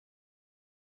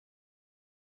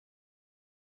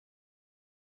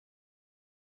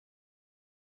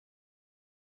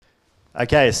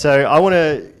Okay, so I want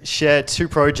to share two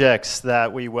projects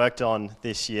that we worked on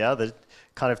this year that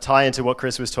kind of tie into what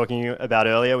Chris was talking about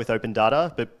earlier with open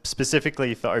data, but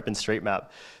specifically for OpenStreetMap.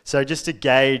 So just to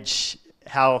gauge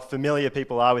how familiar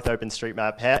people are with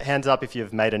OpenStreetMap, hands up if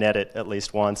you've made an edit at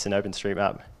least once in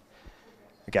OpenStreetMap.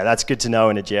 Okay, that's good to know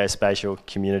in a geospatial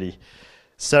community.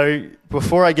 So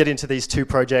before I get into these two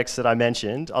projects that I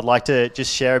mentioned, I'd like to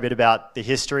just share a bit about the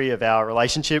history of our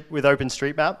relationship with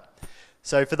OpenStreetMap.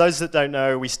 So for those that don't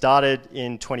know, we started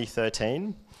in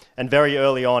 2013, and very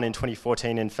early on in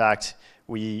 2014, in fact,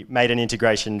 we made an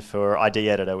integration for ID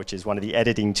Editor, which is one of the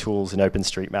editing tools in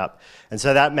OpenStreetMap. And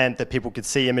so that meant that people could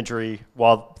see imagery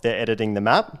while they're editing the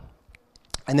map.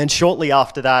 And then shortly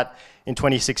after that, in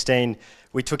 2016,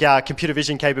 we took our computer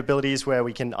vision capabilities where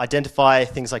we can identify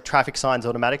things like traffic signs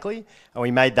automatically, and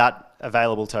we made that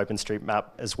available to OpenStreetMap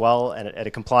as well, and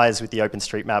it complies with the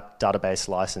OpenStreetMap database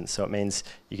license. So it means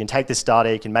you can take this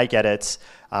data, you can make edits,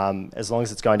 as long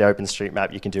as it's going to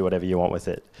OpenStreetMap, you can do whatever you want with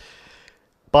it.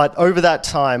 But over that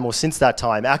time, or since that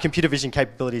time, our computer vision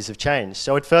capabilities have changed.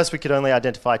 So at first we could only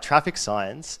identify traffic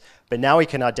signs, but now we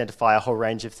can identify a whole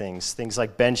range of things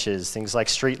like benches, things like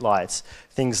street lights,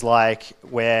 things like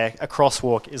where a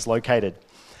crosswalk is located.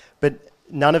 But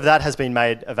none of that has been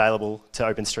made available to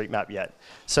OpenStreetMap yet.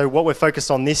 So what we're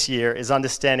focused on this year is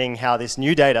understanding how this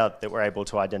new data that we're able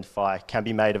to identify can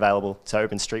be made available to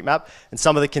OpenStreetMap, and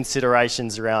some of the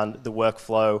considerations around the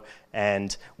workflow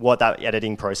and what that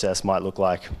editing process might look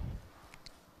like.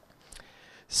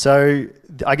 So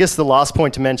I guess the last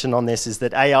point to mention on this is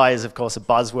that AI is, of course, a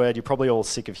buzzword. You're probably all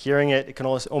sick of hearing it. It can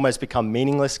almost become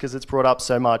meaningless because it's brought up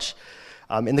so much.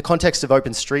 In the context of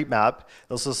OpenStreetMap,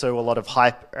 there's also a lot of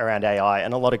hype around AI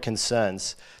and a lot of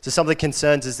concerns. So some of the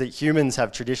concerns is that humans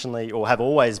have traditionally or have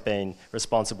always been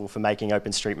responsible for making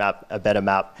OpenStreetMap a better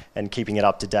map and keeping it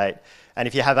up to date. And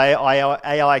if you have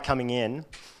AI coming in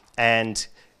and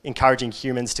encouraging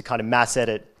humans to kind of mass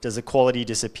edit, does the quality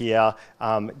disappear?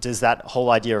 Does that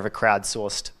whole idea of a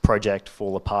crowdsourced project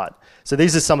fall apart? So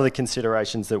these are some of the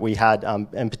considerations that we had,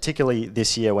 and particularly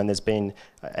this year when there's been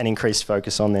an increased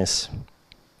focus on this.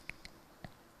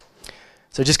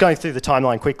 So just going through the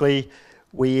timeline quickly,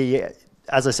 we,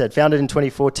 as I said, founded in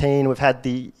 2014. We've had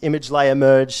the image layer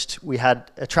merged. We had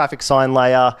a traffic sign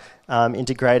layer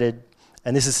integrated,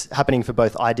 and this is happening for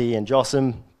both ID and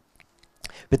OSM.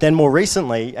 But then more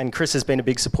recently, and Chris has been a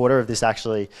big supporter of this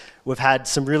actually, we've had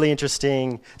some really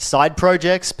interesting side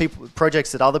projects,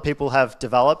 projects that other people have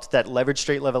developed that leverage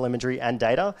street level imagery and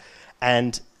data.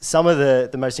 And some of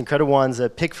the most incredible ones are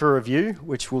Pick for Review,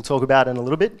 which we'll talk about in a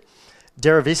little bit,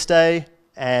 derived,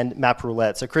 and Map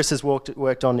Roulette. So Chris has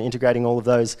worked on integrating all of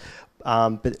those,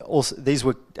 but also these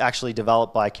were actually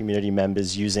developed by community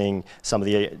members using some of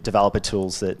the developer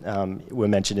tools that were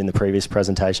mentioned in the previous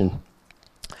presentation.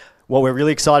 What we're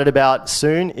really excited about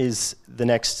soon is the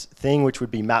next thing, which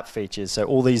would be map features. So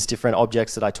all these different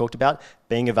objects that I talked about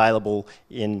being available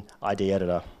in ID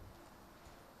Editor.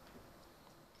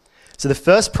 So the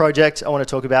first project I want to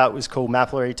talk about was called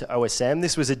Mapillary2osm.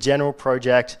 This was a general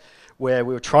project where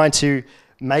we were trying to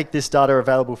make this data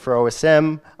available for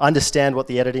OSM, understand what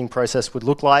the editing process would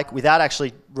look like without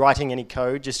actually writing any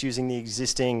code, just using the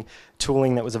existing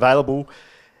tooling that was available.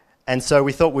 And so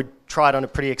we thought we'd try it on a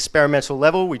pretty experimental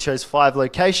level. We chose 5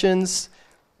 locations.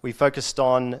 We focused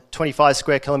on 25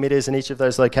 square kilometers in each of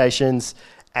those locations,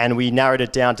 and we narrowed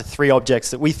it down to 3 objects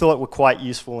that we thought were quite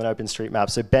useful in OpenStreetMap.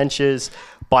 So benches,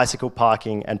 bicycle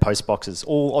parking, and post boxes,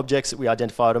 all objects that we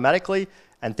identify automatically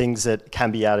and things that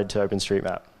can be added to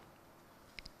OpenStreetMap.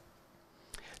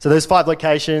 So those 5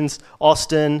 locations: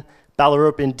 Austin,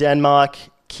 Ballerup in Denmark,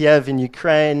 Kiev in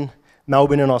Ukraine,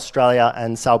 Melbourne in Australia,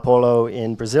 and Sao Paulo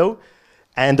in Brazil.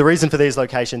 And the reason for these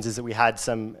locations is that we had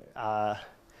some,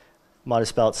 might have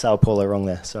spelled Sao Paulo wrong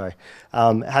there, sorry.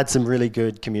 Had some really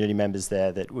good community members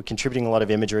there that were contributing a lot of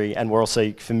imagery and were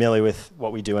also familiar with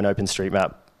what we do in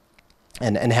OpenStreetMap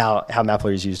and how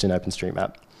Mapillary is used in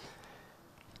OpenStreetMap.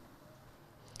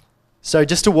 So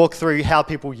just to walk through how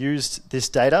people used this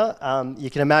data, you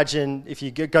can imagine if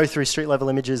you go through street level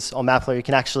images on Mapillary, you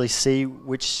can actually see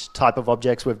which type of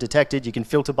objects we've detected. You can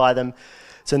filter by them.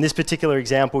 So in this particular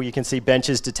example, you can see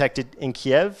benches detected in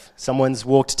Kiev. Someone's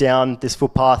walked down this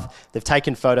footpath, they've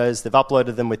taken photos, they've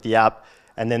uploaded them with the app,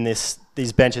 and then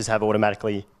these benches have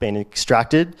automatically been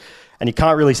extracted. And you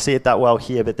can't really see it that well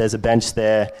here, but there's a bench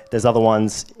there. There's other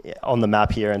ones on the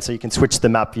map here. And so you can switch the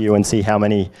map view and see how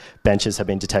many benches have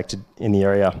been detected in the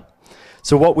area.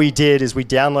 So what we did is we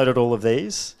downloaded all of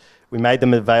these. We made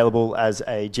them available as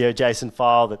a GeoJSON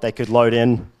file that they could load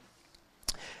in.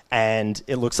 and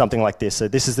it looks something like this. So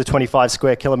this is the 25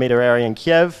 square kilometer area in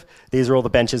Kiev. These are all the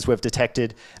benches we've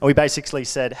detected. And we basically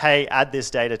said, hey, add this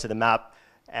data to the map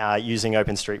using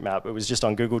OpenStreetMap. It was just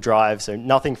on Google Drive, so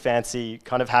nothing fancy,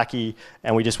 kind of hacky,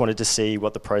 and we just wanted to see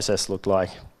what the process looked like.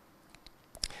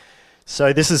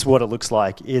 So this is what it looks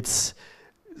like. It's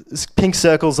pink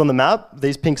circles on the map.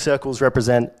 These pink circles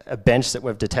represent a bench that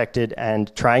we've detected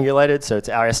and triangulated, so it's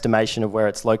our estimation of where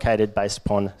it's located based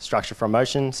upon structure from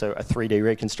motion, so a 3D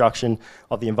reconstruction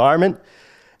of the environment.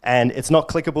 And it's not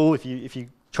clickable. If you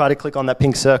try to click on that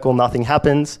pink circle, nothing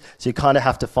happens, so you kind of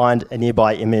have to find a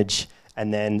nearby image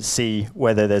and then see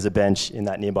whether there's a bench in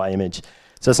that nearby image.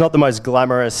 So it's not the most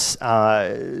glamorous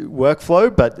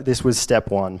workflow, but this was step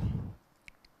one.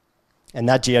 And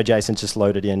that GeoJSON just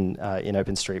loaded in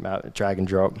OpenStreetMap, drag and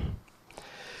drop.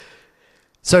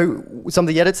 So some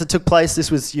of the edits that took place, this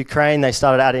was Ukraine. They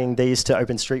started adding these to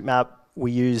OpenStreetMap.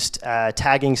 We used a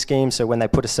tagging scheme, so when they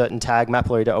put a certain tag,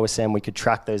 Mapillary2osm, we could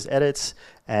track those edits.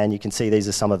 And you can see these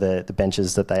are some of the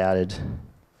benches that they added.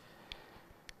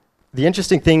 The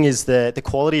interesting thing is the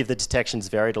quality of the detections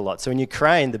varied a lot. So in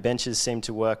Ukraine, the benches seemed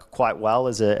to work quite well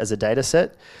as a data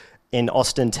set. In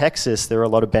Austin, Texas, there were a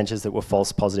lot of benches that were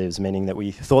false positives, meaning that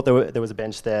we thought there was a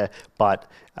bench there, but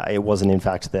it wasn't in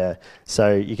fact there.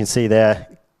 So you can see there,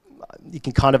 you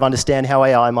can kind of understand how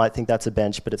AI might think that's a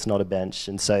bench, but it's not a bench.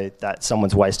 And so that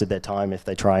someone's wasted their time if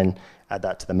they try and add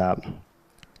that to the map.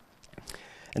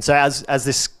 And so as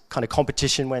this kind of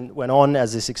competition went on,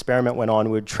 as this experiment went on,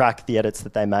 we'd track the edits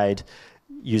that they made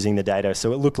using the data.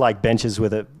 So it looked like benches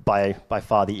were by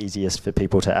far the easiest for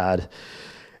people to add.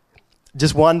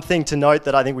 Just one thing to note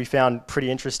that I think we found pretty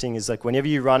interesting is like whenever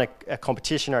you run a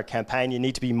competition or a campaign, you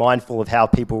need to be mindful of how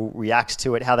people react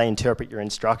to it, how they interpret your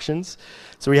instructions.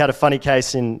 So we had a funny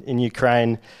case in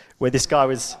Ukraine where this guy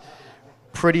was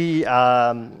pretty,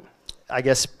 I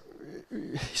guess,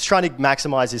 he's trying to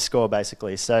maximize his score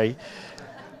basically. So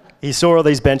he saw all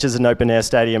these benches in an open air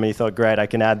stadium and he thought, great, I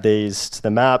can add these to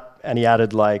the map. And he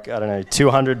added like, I don't know,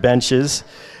 200 benches.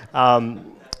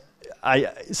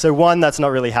 So one, that's not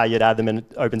really how you'd add them in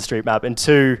OpenStreetMap. And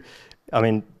two, I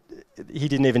mean, he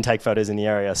didn't even take photos in the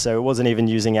area. So it wasn't even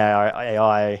using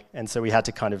AI. And so we had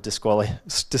to kind of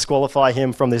disqualify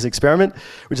him from this experiment,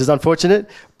 which is unfortunate.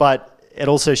 But it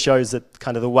also shows that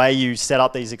kind of the way you set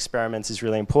up these experiments is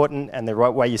really important. And the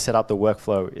right way you set up the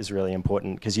workflow is really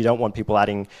important because you don't want people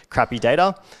adding crappy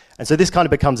data. And so this kind of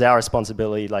becomes our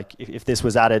responsibility. Like if this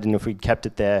was added and if we kept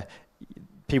it there,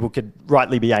 people could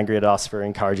rightly be angry at us for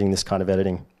encouraging this kind of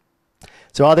editing.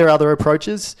 So are there other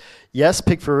approaches? Yes,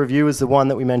 pick for review is the one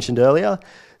that we mentioned earlier.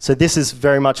 So this is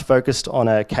very much focused on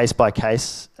a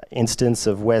case-by-case instance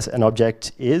of where an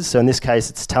object is. So in this case,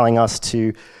 it's telling us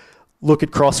to look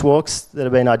at crosswalks that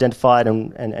have been identified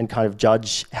and kind of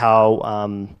judge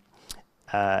how,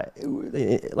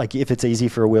 like if it's easy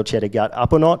for a wheelchair to get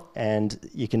up or not. And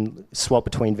you can swap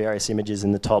between various images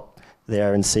in the top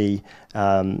there and see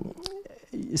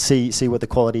what the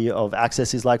quality of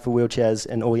access is like for wheelchairs,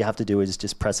 and all you have to do is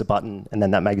just press a button, and then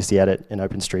that makes the edit in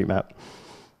OpenStreetMap.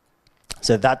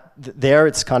 So there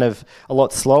it's kind of a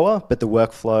lot slower, but the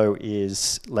workflow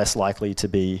is less likely to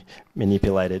be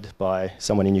manipulated by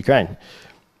someone in Ukraine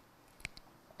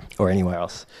or anywhere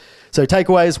else. So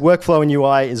takeaways, workflow in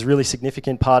UI is a really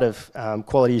significant part of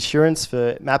quality assurance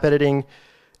for map editing.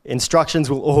 Instructions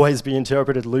will always be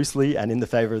interpreted loosely and in the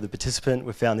favor of the participant.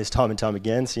 We've found this time and time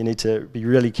again, so you need to be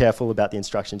really careful about the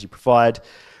instructions you provide.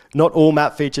 Not all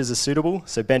map features are suitable,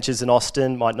 so benches in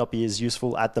Austin might not be as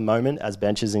useful at the moment as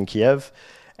benches in Kiev,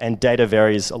 and data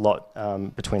varies a lot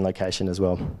between location as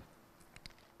well.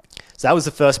 So that was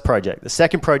the first project. The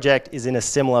second project is in a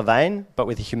similar vein, but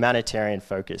with a humanitarian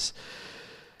focus.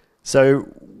 So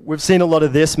we've seen a lot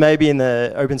of this maybe in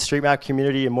the OpenStreetMap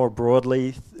community and more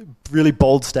broadly, really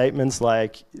bold statements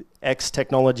like X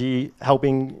technology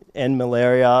helping end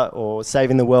malaria or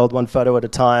saving the world one photo at a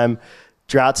time.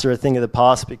 Droughts are a thing of the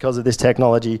past because of this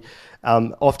technology.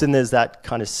 Often there's that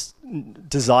kind of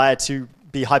desire to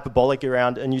be hyperbolic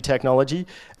around a new technology,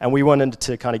 and we wanted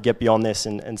to kind of get beyond this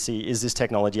and see, is this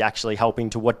technology actually helping?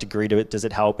 To what degree does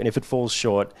it help? And if it falls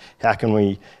short, how can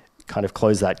we kind of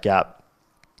close that gap?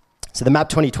 So the Map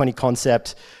 2020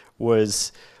 concept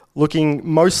was looking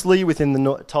mostly within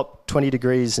the top 20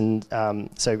 degrees, and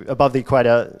so above the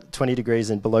equator 20 degrees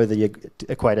and below the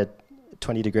equator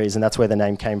 20 degrees, and that's where the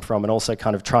name came from, and also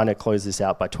kind of trying to close this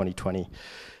out by 2020.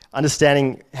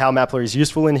 Understanding how Mapillary is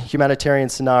useful in humanitarian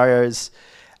scenarios,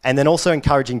 and then also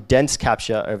encouraging dense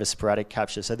capture over sporadic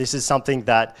capture. So this is something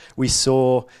that we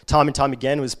saw time and time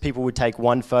again, was people would take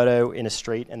one photo in a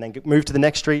street and then move to the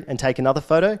next street and take another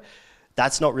photo.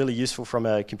 That's not really useful from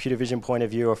a computer vision point of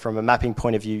view or from a mapping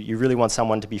point of view. You really want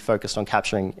someone to be focused on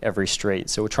capturing every street.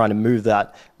 So we're trying to move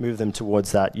them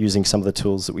towards that using some of the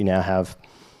tools that we now have.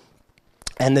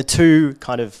 And the two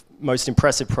kind of most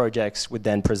impressive projects would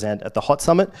then present at the Hot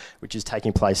Summit, which is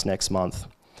taking place next month.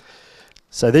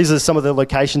 So these are some of the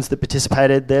locations that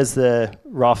participated. There's the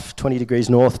rough 20 degrees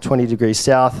north, 20 degrees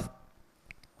south.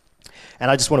 And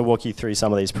I just want to walk you through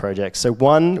some of these projects. So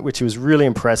one, which was really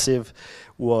impressive,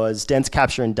 was dense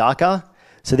capture in Dhaka.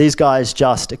 So these guys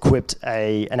just equipped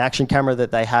an action camera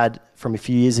that they had from a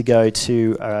few years ago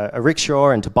to a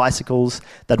rickshaw and to bicycles.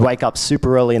 They'd wake up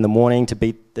super early in the morning to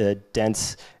beat the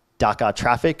dense Dhaka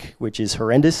traffic, which is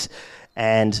horrendous.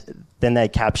 And then they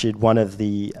captured one of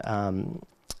the,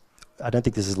 I don't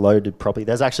think this is loaded properly.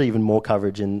 There's actually even more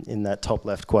coverage in that top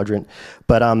left quadrant.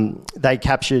 But they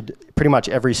captured pretty much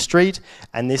every street,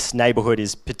 and this neighborhood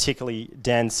is particularly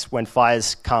dense. When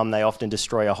fires come, they often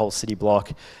destroy a whole city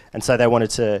block. And so they wanted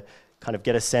to kind of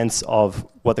get a sense of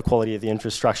what the quality of the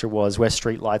infrastructure was, where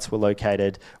street lights were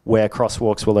located, where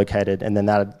crosswalks were located, and then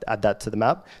add that to the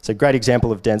map. So great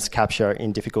example of dense capture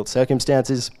in difficult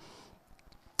circumstances.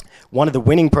 One of the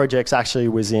winning projects actually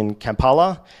was in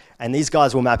Kampala, and these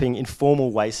guys were mapping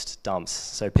informal waste dumps.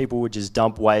 So people would just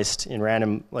dump waste in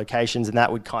random locations, and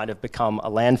that would kind of become a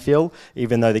landfill,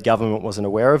 even though the government wasn't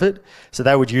aware of it. So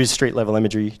they would use street level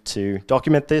imagery to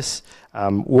document this,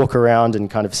 walk around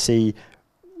and kind of see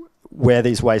where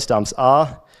these waste dumps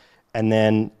are, and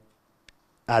then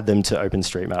add them to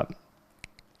OpenStreetMap.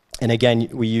 And again,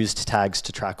 we used tags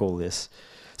to track all this.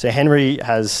 So Henry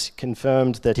has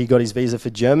confirmed that he got his visa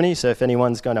for Germany. So if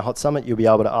anyone's going to Hot Summit, you'll be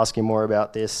able to ask him more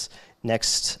about this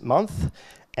next month.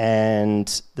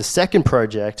 And the second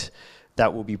project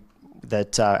that will be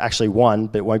actually won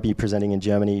but won't be presenting in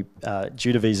Germany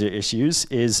due to visa issues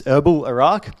is Erbil,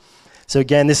 Iraq. So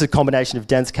again, this is a combination of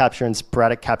dense capture and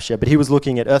sporadic capture, but he was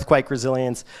looking at earthquake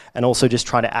resilience and also just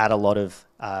trying to add a lot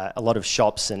of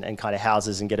shops and kind of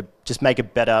houses and just make a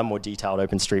better, more detailed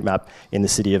OpenStreetMap in the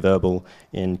city of Erbil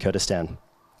in Kurdistan.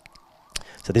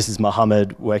 So this is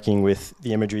Mohammed working with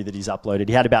the imagery that he's uploaded.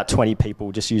 He had about 20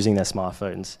 people just using their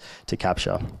smartphones to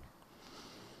capture.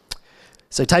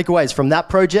 So takeaways from that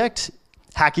project: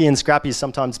 hacky and scrappy is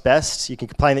sometimes best. You can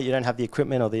complain that you don't have the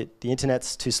equipment or the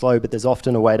internet's too slow, but there's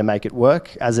often a way to make it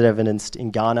work, as it evidenced in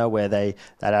Ghana, where they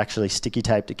actually sticky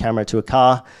taped a camera to a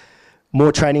car.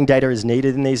 More training data is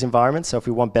needed in these environments. So if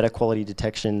we want better quality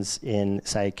detections in,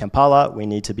 say, Kampala, we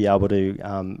need to be able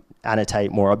to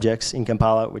annotate more objects in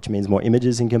Kampala, which means more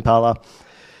images in Kampala.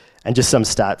 And just some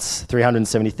stats: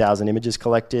 370,000 images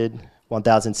collected,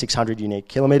 1,600 unique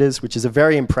kilometers, which is a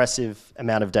very impressive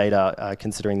amount of data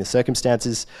considering the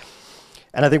circumstances.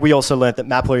 And I think we also learned that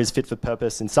Mapillary is fit for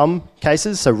purpose in some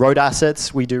cases. So road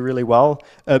assets, we do really well.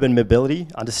 Urban mobility,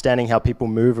 understanding how people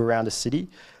move around a city.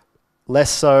 Less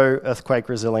so earthquake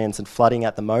resilience and flooding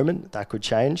at the moment, that could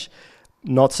change.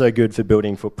 Not so good for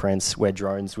building footprints, where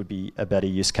drones would be a better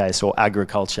use case, or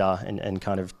agriculture and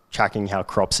kind of tracking how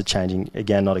crops are changing.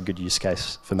 Again, not a good use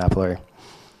case for Mapillary.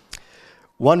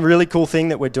 One really cool thing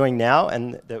that we're doing now,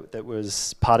 and that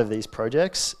was part of these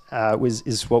projects,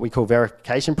 is what we call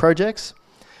verification projects.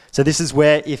 So this is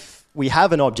where if we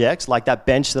have an object, like that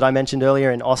bench that I mentioned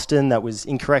earlier in Austin that was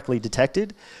incorrectly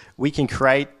detected, we can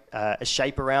create a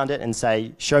shape around it and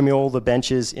say, show me all the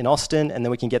benches in Austin, and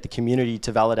then we can get the community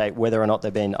to validate whether or not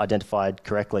they've been identified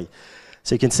correctly.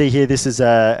 So you can see here, this is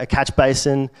a catch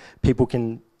basin. People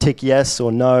can tick yes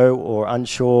or no or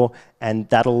unsure, and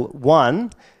that'll,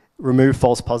 one, remove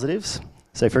false positives.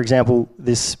 So for example,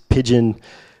 this pigeon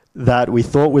that we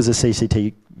thought was a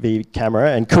CCTV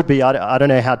camera, and could be, I don't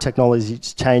know how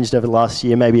technology's changed over the last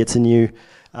year. Maybe it's a new,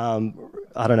 I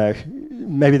don't know,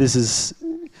 maybe this is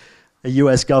a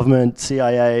US government,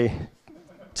 CIA,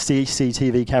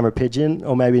 CCTV camera pigeon,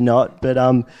 or maybe not.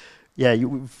 But yeah,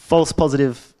 false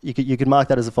positive, you could mark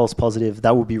that as a false positive.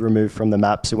 That will be removed from the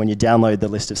map. So when you download the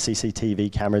list of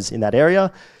CCTV cameras in that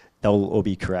area, they'll all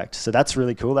be correct. So that's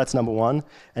really cool. That's number one.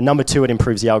 And number two, it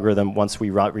improves the algorithm once we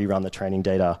rerun the training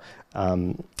data,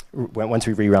 once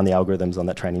we rerun the algorithms on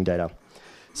that training data.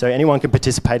 So anyone can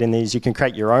participate in these. You can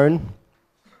create your own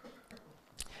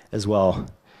as well.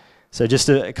 So just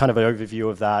a kind of an overview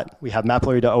of that. We have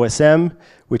mapillary2osm,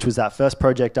 which was that first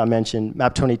project I mentioned.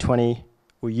 Map 2020,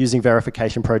 we're using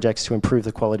verification projects to improve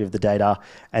the quality of the data.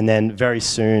 And then very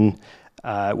soon,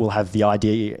 we'll have the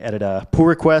ID editor pull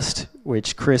request,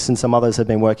 which Chris and some others have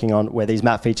been working on, where these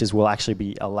map features will actually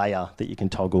be a layer that you can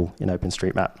toggle in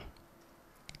OpenStreetMap.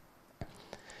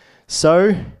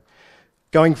 So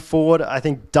Going forward, I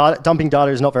think dumping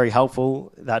data is not very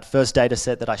helpful. That first data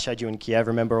set that I showed you in Kiev,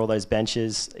 remember all those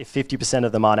benches? If 50%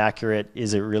 of them aren't accurate,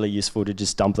 is it really useful to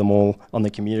just dump them all on the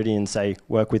community and say,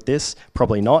 work with this?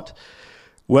 Probably not.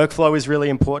 Workflow is really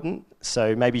important.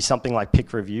 So maybe something like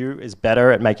pick review is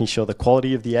better at making sure the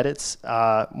quality of the edits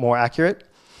are more accurate.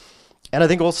 And I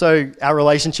think also our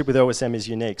relationship with OSM is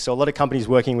unique. So a lot of companies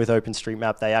working with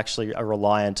OpenStreetMap, they actually are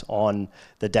reliant on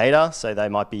the data. So they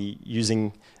might be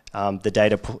using the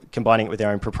data, combining it with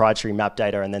their own proprietary map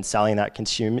data and then selling that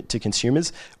to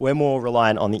consumers. We're more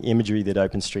reliant on the imagery that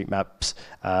OpenStreetMap's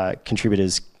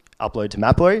contributors upload to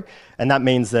Mapillary. And that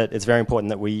means that it's very important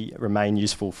that we remain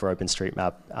useful for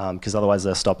OpenStreetMap because otherwise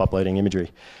they'll stop uploading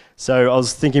imagery. So I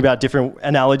was thinking about different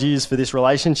analogies for this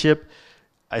relationship.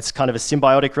 It's kind of a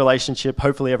symbiotic relationship.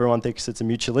 Hopefully everyone thinks it's a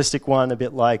mutualistic one, a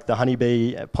bit like the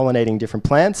honeybee pollinating different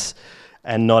plants,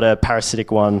 and not a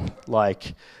parasitic one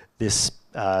like this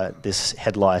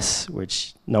head lice,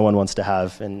 which no one wants to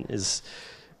have and is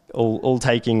all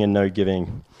taking and no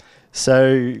giving.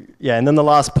 So yeah, and then the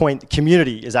last point,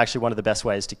 community is actually one of the best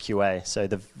ways to QA. So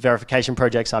the verification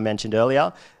projects I mentioned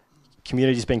earlier,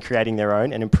 community's been creating their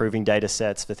own and improving data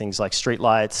sets for things like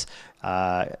streetlights,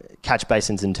 catch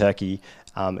basins in Turkey,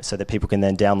 so that people can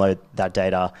then download that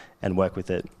data and work with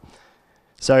it.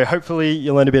 So hopefully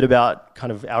you'll learn a bit about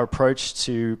kind of our approach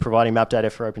to providing map data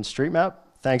for OpenStreetMap.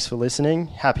 Thanks for listening,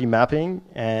 happy mapping,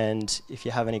 and if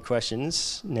you have any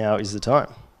questions, now is the time.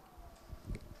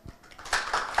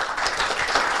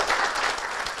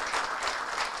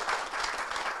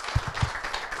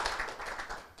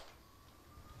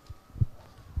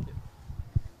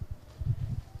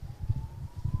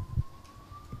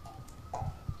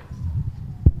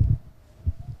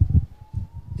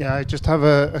 Yeah, I just have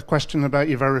a question about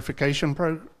your verification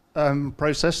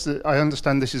process. I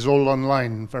understand this is all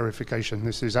online verification.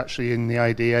 This is actually in the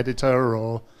ID editor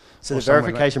or... So the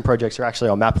verification projects are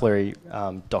actually on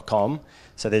mapillary.com.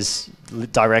 So there's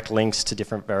direct links to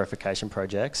different verification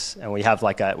projects. And we have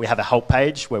a help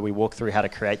page where we walk through how to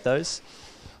create those.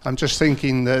 I'm just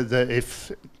thinking that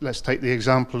if, let's take the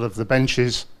example of the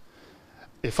benches.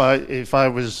 If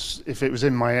it was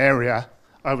in my area,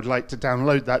 I would like to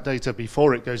download that data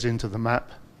before it goes into the map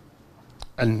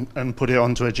and put it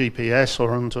onto a GPS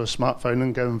or onto a smartphone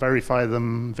and go and verify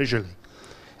them visually.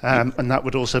 And that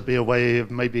would also be a way of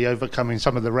maybe overcoming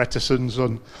some of the reticence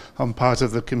on part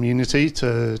of the community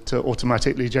to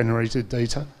automatically generated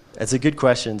data. It's a good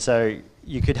question. So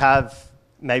you could have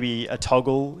maybe a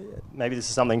toggle. Maybe this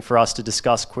is something for us to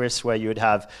discuss, Chris, where you would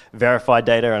have verified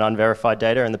data and unverified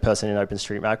data, and the person in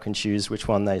OpenStreetMap can choose which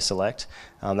one they select.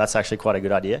 That's actually quite a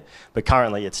good idea. But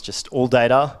currently, it's just all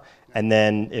data, and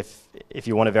then if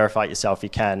you want to verify it yourself, you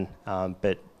can.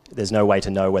 But there's no way to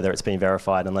know whether it's been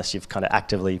verified unless you've kind of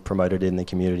actively promoted it in the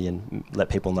community and let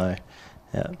people know.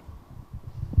 Yeah.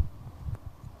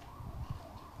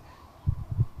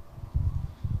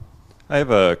 I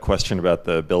have a question about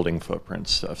the building footprint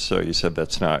stuff. So you said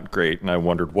that's not great, and I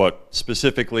wondered what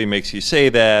specifically makes you say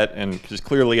that, and because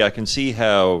clearly I can see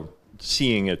how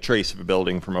seeing a trace of a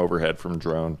building from overhead from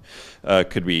drone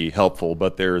could be helpful,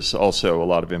 but there's also a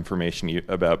lot of information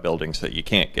about buildings that you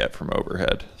can't get from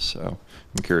overhead. So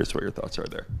I'm curious what your thoughts are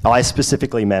there. I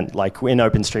specifically meant like in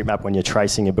OpenStreetMap when you're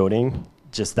tracing a building,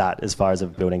 just that as far as a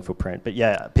building footprint. But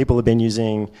yeah, people have been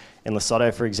using in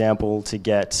Lesotho, for example, to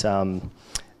get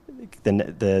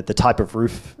the type of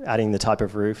roof, adding the type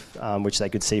of roof, which they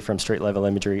could see from street level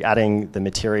imagery, adding the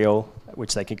material,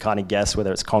 which they could kind of guess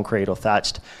whether it's concrete or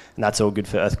thatched, and that's all good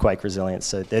for earthquake resilience.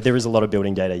 So there is a lot of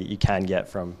building data you can get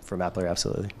from Mapillary,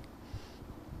 absolutely.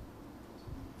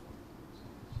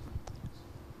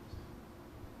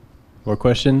 More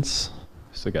questions?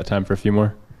 Still got time for a few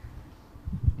more.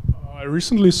 I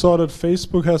recently saw that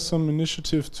Facebook has some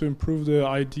initiative to improve the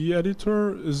ID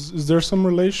editor. Is there some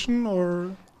relation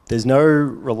or? There's no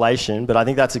relation, but I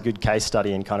think that's a good case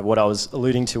study in kind of what I was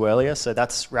alluding to earlier. So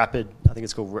that's Rapid, I think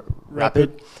it's called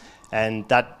Rapid. And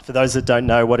that, for those that don't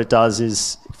know, what it does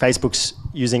is Facebook's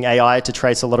using AI to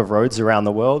trace a lot of roads around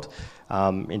the world.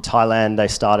 In Thailand they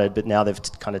started, but now they've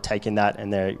kind of taken that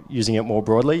and they're using it more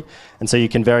broadly. And so you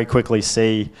can very quickly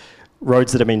see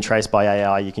roads that have been traced by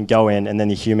AI. You can go in and then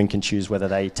the human can choose whether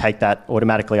they take that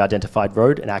automatically identified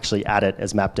road and actually add it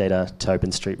as map data to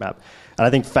OpenStreetMap. And I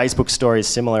think Facebook's story is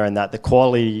similar in that the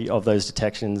quality of those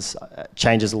detections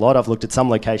changes a lot. I've looked at some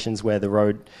locations where the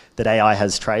road that AI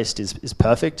has traced is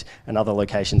perfect, and other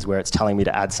locations where it's telling me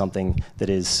to add something that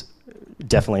is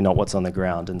definitely not what's on the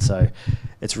ground. And so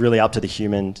it's really up to the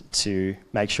human to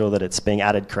make sure that it's being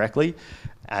added correctly.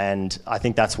 And I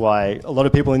think that's why a lot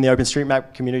of people in the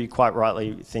OpenStreetMap community quite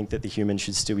rightly think that the human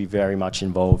should still be very much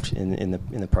involved in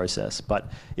the process. But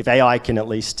if AI can at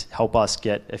least help us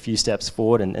get a few steps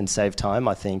forward and save time,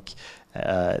 I think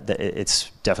that it's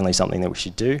definitely something that we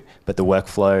should do. But the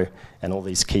workflow and all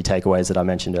these key takeaways that I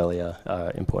mentioned earlier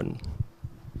are important.